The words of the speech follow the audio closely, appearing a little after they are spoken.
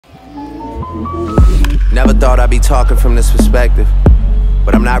Never thought I'd be talking from this perspective,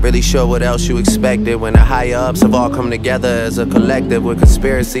 but I'm not really sure what else you expected when the higher ups have all come together as a collective with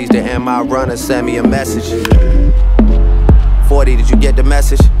conspiracies to end my run and send me a message. 40, did you get the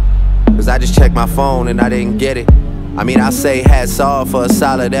message? Cause I just checked my phone and I didn't get it. I mean, I say hats off for a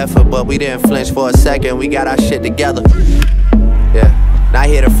solid effort, but we didn't flinch for a second, we got our shit together. Yeah, not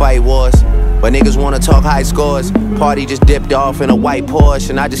here to fight wars, but niggas wanna talk high scores. Party just dipped off in a white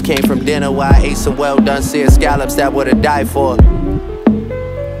Porsche, and I just came from dinner where I ate some well-done seared scallops that would've died for.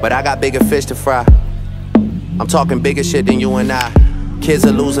 But I got bigger fish to fry. I'm talking bigger shit than you and I. Kids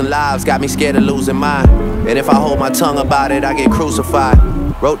are losing lives, got me scared of losing mine. And if I hold my tongue about it, I get crucified.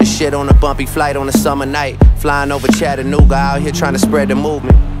 Wrote the shit on a bumpy flight on a summer night, flying over Chattanooga, out here trying to spread the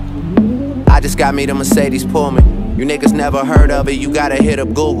movement. I just got me the Mercedes Pullman. You niggas never heard of it, you gotta hit up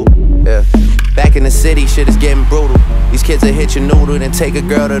Google. Yeah. Back in the city, shit is getting brutal. These kids will hit your noodle, then take a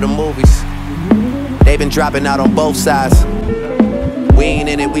girl to the movies. They been dropping out on both sides. We ain't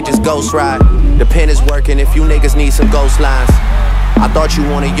in it, we just ghost ride. The pen is working if you niggas need some ghost lines. I thought you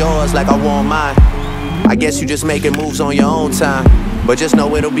wanted yours like I want mine. I guess you just making moves on your own time, but just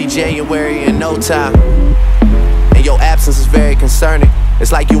know it'll be January in no time. And your absence is very concerning.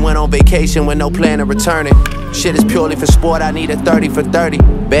 It's like you went on vacation with no plan of returning. Shit is purely for sport, I need a 30 for 30.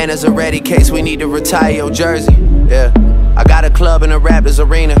 Banners are ready, case we need to retire your jersey. Yeah, I got a club in a Raptors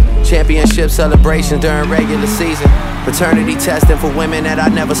arena. Championship celebrations during regular season. Paternity testing for women that I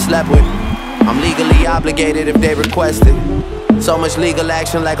never slept with. I'm legally obligated if they request it. So much legal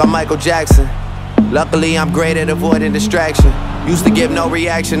action like I'm Michael Jackson. Luckily I'm great at avoiding distraction. Used to give no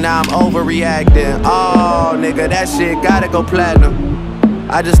reaction, now I'm overreacting. Oh nigga, that shit gotta go platinum.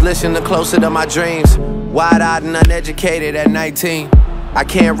 I just listen to Closer to My Dreams. Wide-eyed and uneducated at 19. I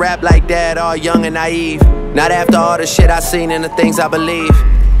can't rap like that, all young and naive. Not after all the shit I seen and the things I believe.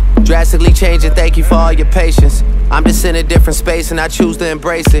 Drastically changing, thank you for all your patience. I'm just in a different space and I choose to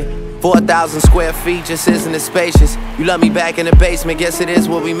embrace it. 4,000 square feet just isn't as spacious. You love me back in the basement, guess it is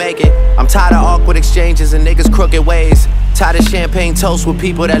what we make it. I'm tired of awkward exchanges and niggas' crooked ways. Tired of champagne toast with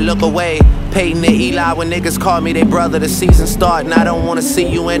people that look away. Peyton and Eli when niggas call me they brother. The season start and I don't wanna see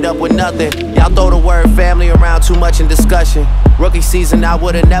you end up with nothing. Y'all throw the word family around too much in discussion. Rookie season, I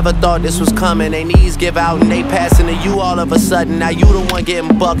would've never thought this was coming. They knees give out and they passing to you all of a sudden. Now you the one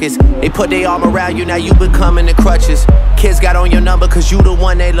getting buckets. They put their arm around you, now you becoming the crutches. Kids got on your number cause you the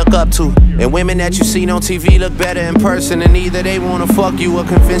one they look up to. And women that you seen on TV look better in person. And either they wanna fuck you or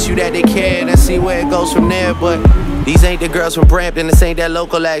convince you that they care, and see where it goes from there. But these ain't the girls from Brampton, this ain't that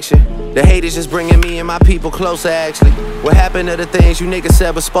local action. The hate is just bringing me and my people closer actually. What happened to the things you niggas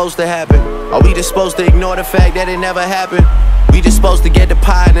said was supposed to happen? Are we just supposed to ignore the fact that it never happened? We just supposed to get the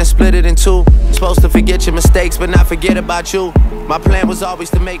pie and then split it in two. Supposed to forget your mistakes but not forget about you. My plan was always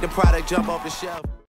to make the product jump off the shelf.